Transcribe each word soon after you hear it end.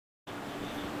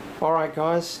Alright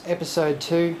guys, episode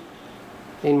 2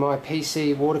 in my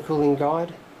PC water cooling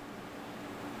guide.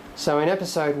 So in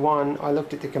episode 1 I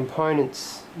looked at the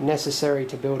components necessary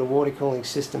to build a water cooling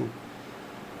system.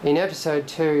 In episode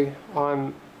 2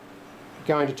 I'm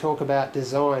going to talk about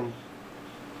design,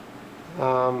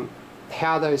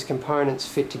 how those components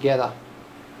fit together.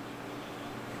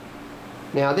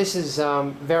 Now this is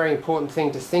a very important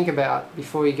thing to think about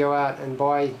before you go out and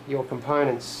buy your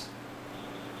components,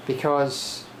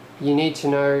 because you need to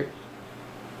know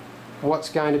what's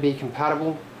going to be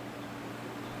compatible,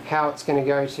 how it's going to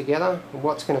go together,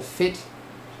 what's going to fit.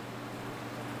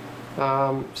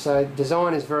 So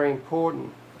design is very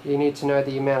important. You need to know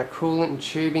the amount of coolant and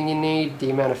tubing you need, the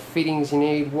amount of fittings you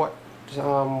need, what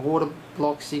water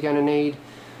blocks you're going to need,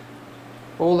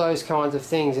 all those kinds of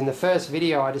things. In the first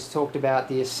video I just talked about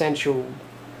the essential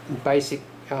basic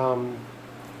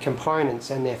components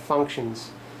and their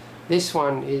functions. This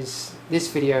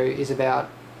video is about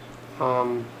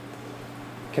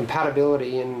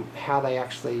compatibility and how they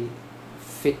actually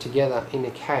fit together in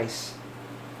a case.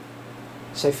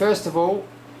 So first of all,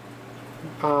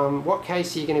 what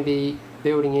case are you going to be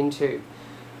building into?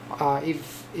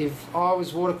 If I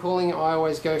was water cooling, I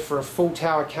always go for a full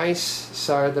tower case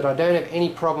so that I don't have any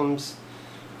problems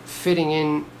fitting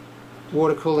in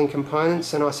water cooling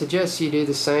components, and I suggest you do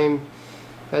the same.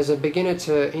 As a beginner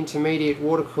to intermediate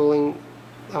water cooling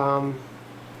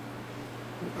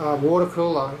water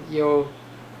cooler, you're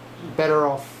better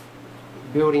off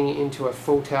building it into a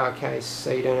full tower case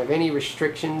so you don't have any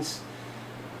restrictions,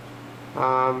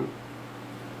 and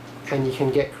you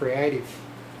can get creative.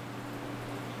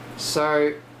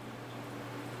 So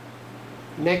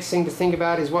next thing to think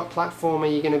about is what platform are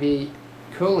you going to be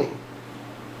cooling.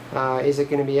 Is it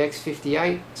going to be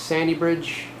X58, Sandy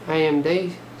Bridge,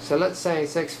 AMD? So let's say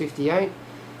it's X58.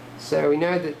 So we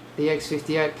know that the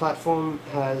X58 platform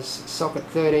has socket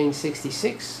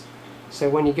 1366. So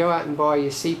when you go out and buy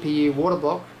your CPU water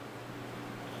block,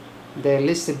 they're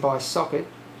listed by socket.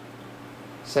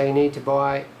 So you need to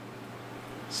buy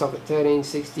socket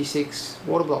 1366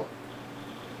 water block.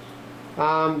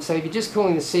 So if you're just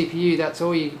cooling the CPU, that's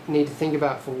all you need to think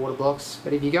about for water blocks.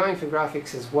 But if you're going for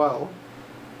graphics as well,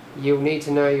 you'll need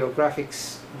to know your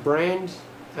graphics brand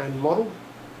and model.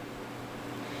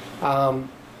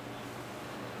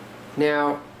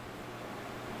 Now,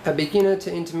 a beginner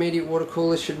to intermediate water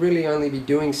cooler should really only be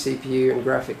doing CPU and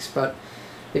graphics, but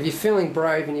if you're feeling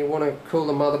brave and you want to cool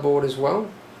the motherboard as well,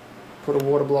 put a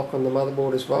water block on the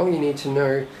motherboard as well, you need to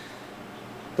know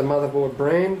the motherboard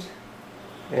brand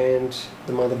and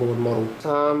the motherboard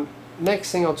model.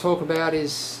 Next thing I'll talk about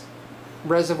is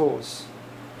reservoirs.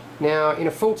 Now in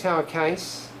a full tower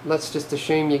case, let's just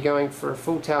assume you're going for a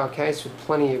full tower case with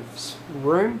plenty of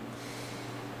room.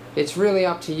 It's really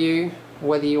up to you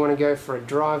whether you want to go for a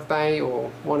drive bay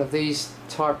or one of these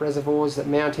type reservoirs that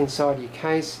mount inside your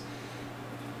case.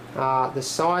 The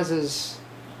sizes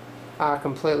are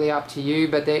completely up to you,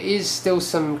 but there is still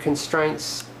some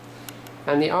constraints,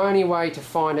 and the only way to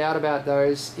find out about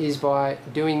those is by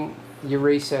doing your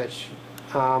research.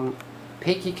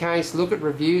 Pick your case, look at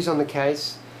reviews on the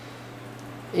case.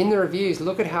 In the reviews,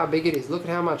 look at how big it is, look at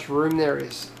how much room there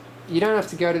is. You don't have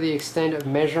to go to the extent of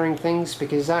measuring things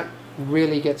because that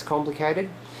really gets complicated,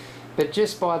 but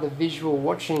just by the visual,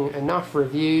 watching enough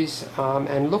reviews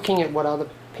and looking at what other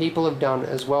people have done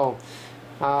as well.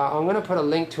 I'm going to put a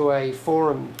link to a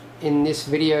forum in this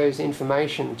video's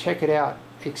information. Check it out,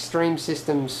 Extreme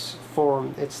Systems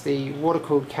Forum. It's the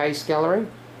water-cooled case gallery.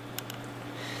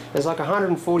 There's like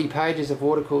 140 pages of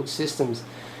water-cooled systems.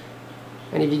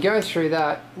 And if you go through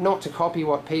that, not to copy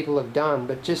what people have done,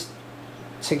 but just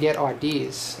to get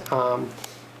ideas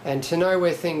and to know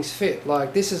where things fit.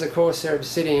 Like this is a Corsair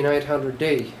Obsidian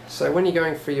 800D. So when you're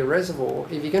going for your reservoir,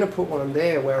 if you're going to put one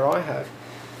there where I have,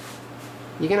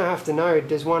 you're going to have to know,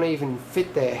 does one even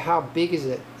fit there? How big is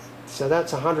it? So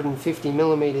that's 150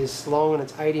 millimeters long and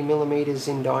it's 80 millimeters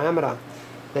in diameter.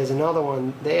 There's another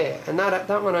one there, and that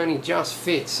one only just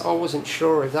fits. I wasn't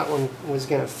sure if that one was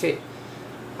going to fit.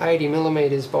 80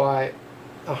 millimeters by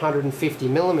 150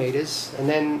 millimeters, and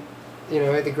then you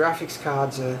know the graphics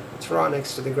cards are, it's right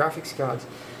next to the graphics cards.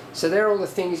 So they're all the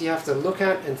things you have to look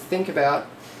at and think about,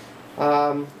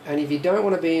 and if you don't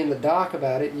want to be in the dark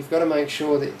about it, you've got to make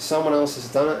sure that someone else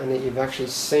has done it and that you've actually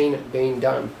seen it being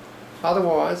done.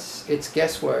 Otherwise it's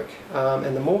guesswork,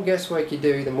 and the more guesswork you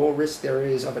do, the more risk there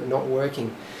is of it not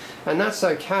working, and that's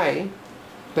okay.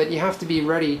 But you have to be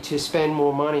ready to spend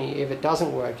more money if it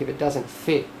doesn't work, if it doesn't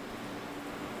fit.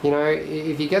 You know,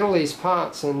 if you get all these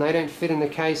parts and they don't fit in the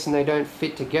case and they don't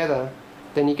fit together,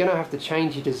 then you're going to have to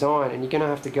change your design and you're going to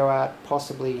have to go out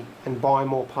possibly and buy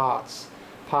more parts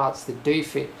parts that do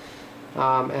fit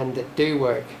and that do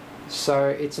work. So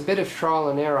it's a bit of trial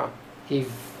and error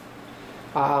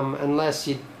unless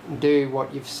you do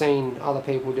what you've seen other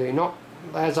people do. Not,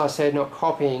 as I said, not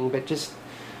copying, but just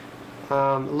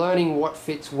learning what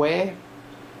fits where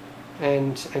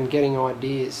and getting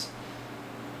ideas.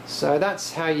 So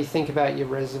that's how you think about your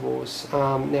reservoirs.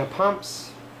 Now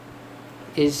pumps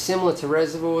is similar to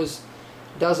reservoirs.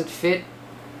 Does it fit?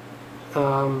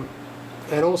 And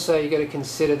also you've got to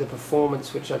consider the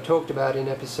performance, which I talked about in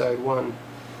episode 1.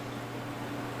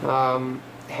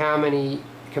 How many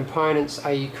components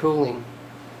are you cooling?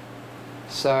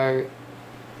 So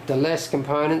the less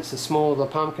components, the smaller the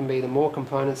pump can be, the more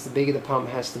components, the bigger the pump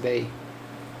has to be.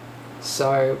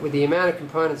 So with the amount of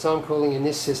components I'm cooling in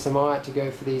this system, I had to go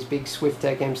for these big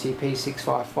Swiftech MCP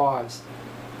 655s.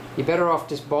 You're better off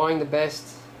just buying the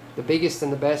best, the biggest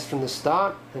and the best from the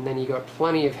start, and then you've got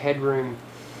plenty of headroom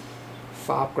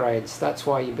for upgrades. That's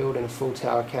why you build in a full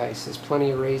tower case. There's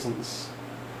plenty of reasons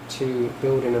to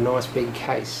build in a nice big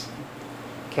case.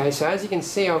 Okay, so as you can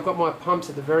see, I've got my pumps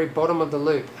at the very bottom of the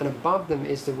loop, and above them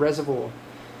is the reservoir.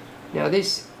 Now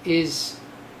this is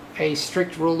a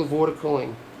strict rule of water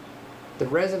cooling. The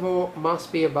reservoir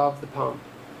must be above the pump,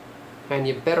 and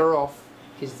you're better off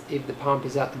if the pump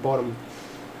is at the bottom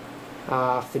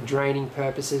for draining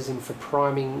purposes and for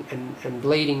priming and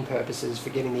bleeding purposes, for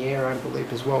getting the air out of the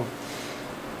loop as well.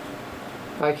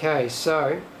 Okay,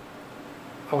 so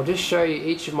I'll just show you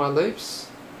each of my loops.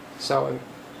 So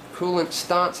coolant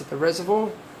starts at the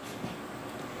reservoir,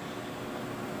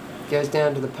 goes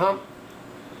down to the pump,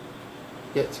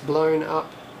 gets blown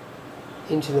up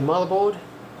into the motherboard,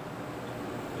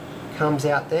 comes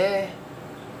out there,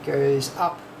 goes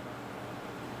up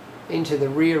into the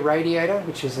rear radiator,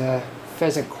 which is a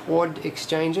Feather quad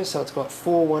exchanger, so it's got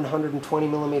 4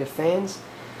 120mm fans.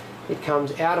 It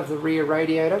comes out of the rear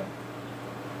radiator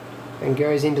and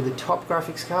goes into the top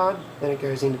graphics card, then it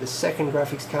goes into the second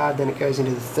graphics card, then it goes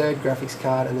into the third graphics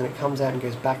card, and then it comes out and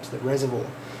goes back to the reservoir.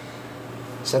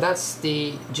 So that's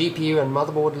the GPU and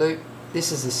motherboard loop.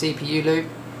 This is the CPU loop.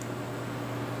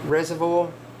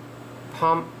 Reservoir,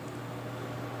 pump,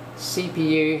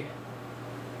 CPU,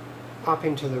 up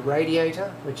into the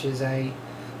radiator, which is a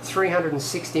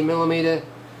 360mm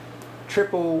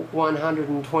triple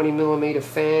 120mm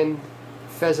fan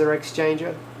Feather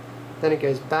exchanger. Then it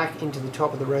goes back into the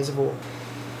top of the reservoir.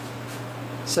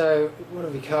 So what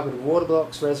have we covered? Water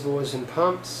blocks, reservoirs and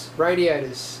pumps.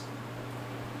 Radiators.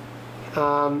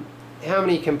 How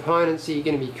many components are you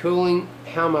going to be cooling?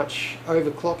 How much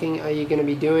overclocking are you going to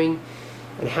be doing?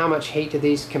 And how much heat do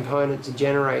these components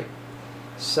generate?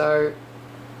 So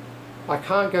I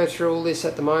can't go through all this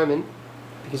at the moment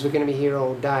because we're going to be here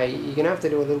all day. You're going to have to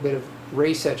do a little bit of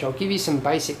research. I'll give you some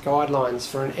basic guidelines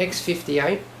for an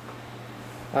X58.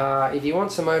 If you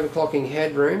want some overclocking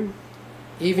headroom,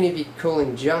 even if you're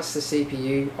cooling just the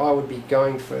CPU, I would be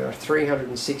going for a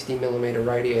 360mm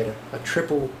radiator, a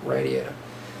triple radiator.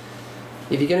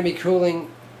 If you're going to be cooling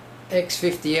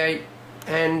X58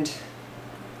 and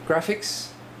graphics,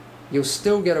 you'll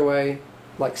still get away,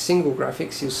 like single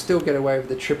graphics, you'll still get away with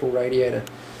the triple radiator.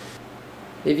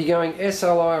 If you're going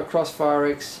SLI or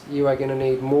CrossfireX, you are going to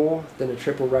need more than a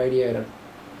triple radiator.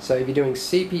 So if you're doing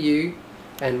CPU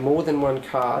and more than one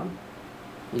card,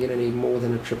 you're going to need more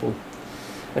than a triple.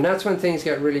 And that's when things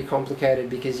get really complicated,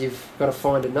 because you've got to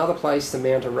find another place to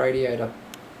mount a radiator.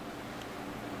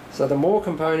 So the more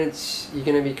components you're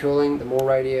going to be cooling, the more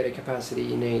radiator capacity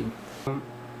you need.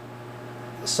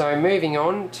 So moving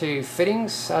on to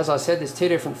fittings, as I said, there's 2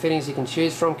 different fittings you can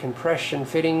choose from: compression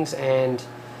fittings and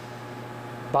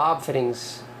barb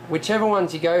fittings. Whichever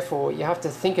ones you go for, you have to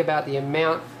think about the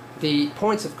amount, the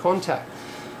points of contact.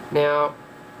 Now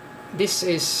this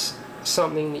is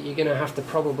something that you're going to have to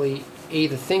probably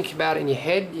either think about in your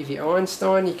head. If you're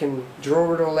Einstein, you can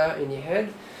draw it all out in your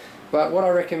head, but what I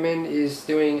recommend is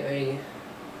doing a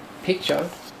picture.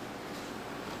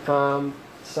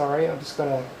 Sorry, I've just got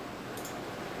to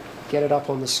get it up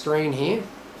on the screen here.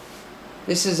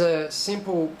 This is a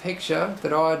simple picture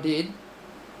that I did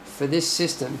for this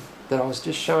system that I was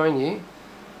just showing you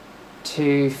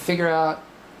to figure out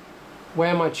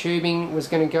where my tubing was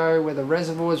going to go, where the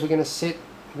reservoirs were going to sit,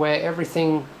 where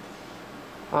everything,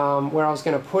 where I was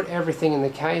going to put everything in the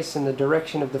case, and the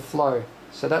direction of the flow.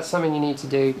 So that's something you need to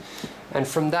do, and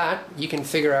from that you can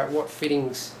figure out what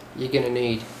fittings you're going to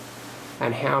need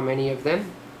and how many of them,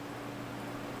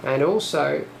 and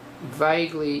also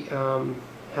vaguely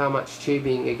how much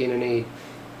tubing you're going to need.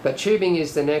 But tubing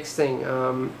is the next thing.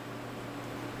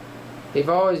 If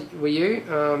I were you,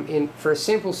 for a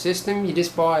simple system, you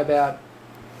just buy about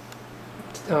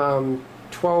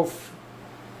 12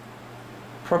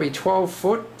 probably 12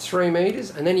 foot, 3 meters,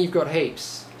 and then you've got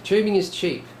heaps. Tubing is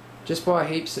cheap, just buy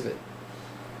heaps of it.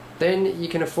 Then you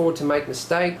can afford to make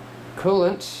mistake.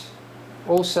 Coolant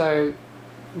also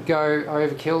go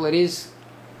overkill. It is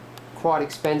quite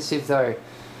expensive though.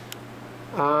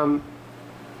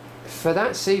 For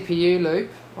that CPU loop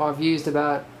I've used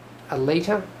about 1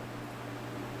 litre.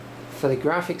 For the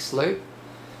graphics loop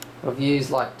I've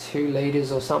used like 2 litres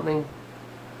or something,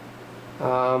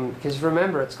 because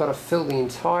remember, it's got to fill the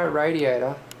entire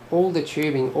radiator, all the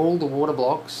tubing, all the water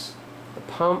blocks, the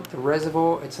pump, the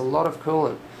reservoir. It's a lot of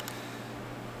coolant.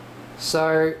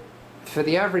 So for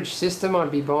the average system I'd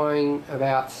be buying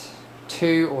about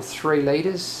 2 or 3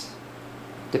 litres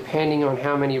depending on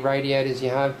how many radiators you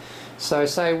have. So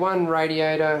say one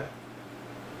radiator,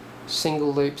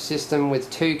 single loop system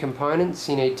with 2 components,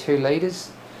 you need 2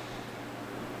 litres.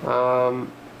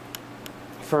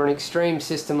 For an extreme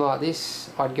system like this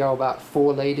I'd go about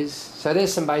 4 litres. So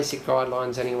there's some basic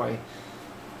guidelines anyway.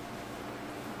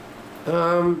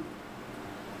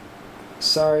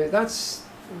 So that's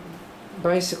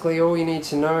basically all you need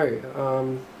to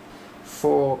know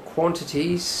for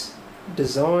quantities,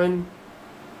 design.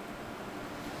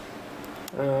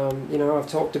 You know, I've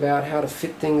talked about how to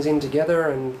fit things in together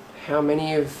and how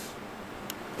many of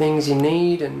things you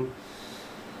need and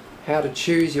how to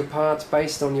choose your parts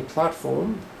based on your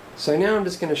platform. So now I'm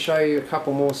just going to show you a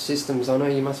couple more systems. I know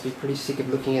you must be pretty sick of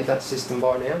looking at that system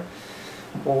by now,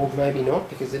 or maybe not,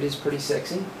 because it is pretty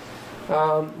sexy.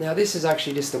 Now this is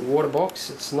actually just a water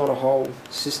box, it's not a whole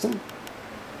system.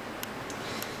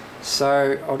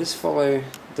 So I'll just follow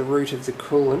the route of the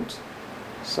coolant.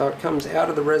 So it comes out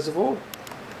of the reservoir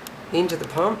into the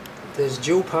pump. There's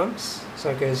dual pumps,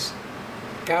 so it goes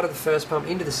out of the first pump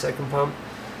into the second pump,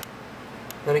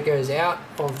 then it goes out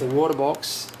of the water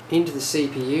box into the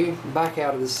CPU, back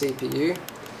out of the CPU,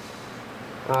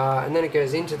 and then it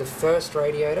goes into the first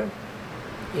radiator,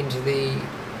 and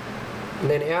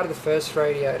then out of the first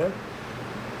radiator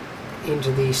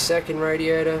into the second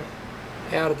radiator,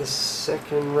 out of the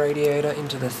second radiator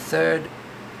into the third,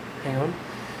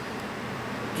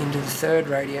 into the third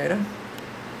radiator,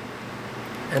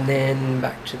 and then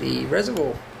back to the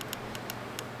reservoir.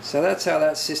 So that's how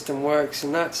that system works,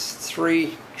 and that's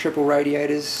 3 triple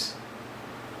radiators.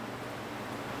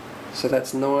 So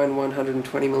that's 9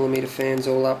 120mm fans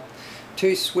all up.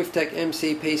 2 Swiftech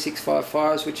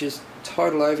MCP655s, which is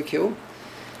total overkill.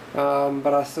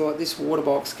 But I thought this water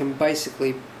box can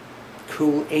basically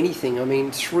cool anything. I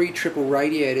mean, 3 triple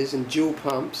radiators and dual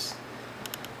pumps.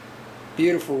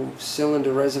 Beautiful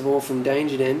cylinder reservoir from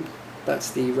Danger Den. That's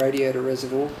the radiator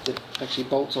reservoir that actually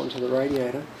bolts onto the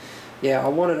radiator. Yeah, I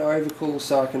wanted to overcool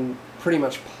so I can pretty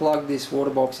much plug this water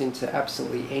box into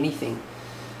absolutely anything.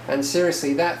 And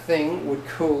seriously, that thing would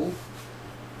cool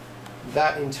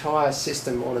that entire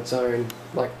system on its own.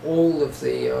 Like all of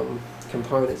the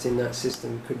components in that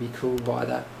system could be cooled by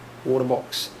that water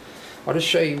box. I'll just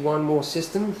show you one more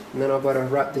system and then I've got to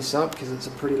wrap this up because it's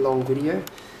a pretty long video.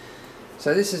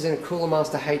 So this is in a Cooler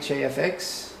Master H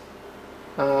Afx.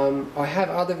 I have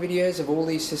other videos of all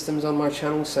these systems on my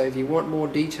channel, so if you want more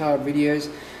detailed videos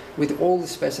with all the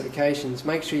specifications,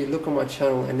 make sure you look on my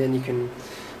channel and then you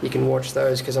can watch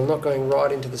those, because I'm not going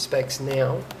right into the specs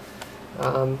now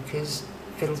because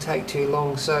it'll take too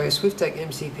long. So Swiftech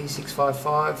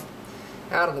MCP655,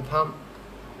 out of the pump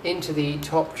into the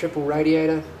top triple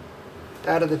radiator,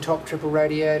 out of the top triple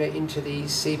radiator into the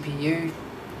CPU,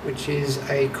 which is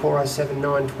a Core i7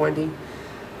 920,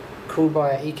 cooled by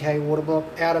an EK water block,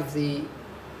 out of the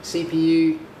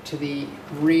CPU to the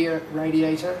rear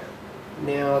radiator.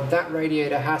 Now that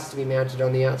radiator has to be mounted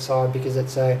on the outside because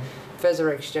it's a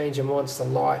Feather Exchanger Monster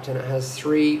Light and it has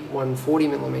 3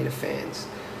 140mm fans.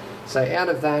 So out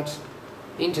of that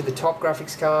into the top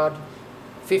graphics card,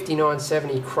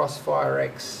 5970 Crossfire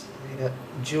X,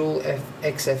 dual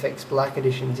XFX Black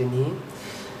Editions in here.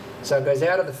 So it goes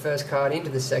out of the first card into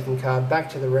the second card, back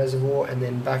to the reservoir and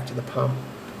then back to the pump.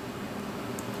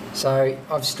 So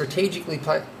I've strategically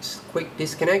placed quick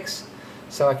disconnects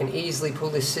so I can easily pull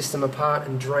this system apart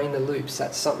and drain the loops.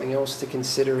 That's something else to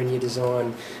consider in your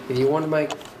design. If you want to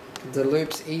make the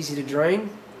loops easy to drain,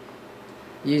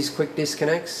 use quick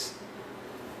disconnects,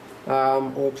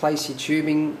 or place your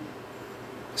tubing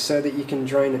so that you can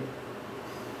drain it,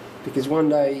 because one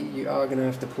day you are going to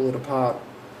have to pull it apart.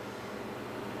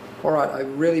 Alright, I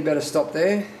really better stop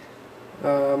there.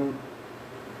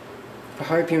 I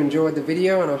hope you enjoyed the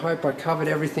video and I hope I covered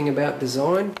everything about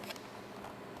design.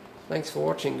 Thanks for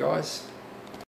watching, guys.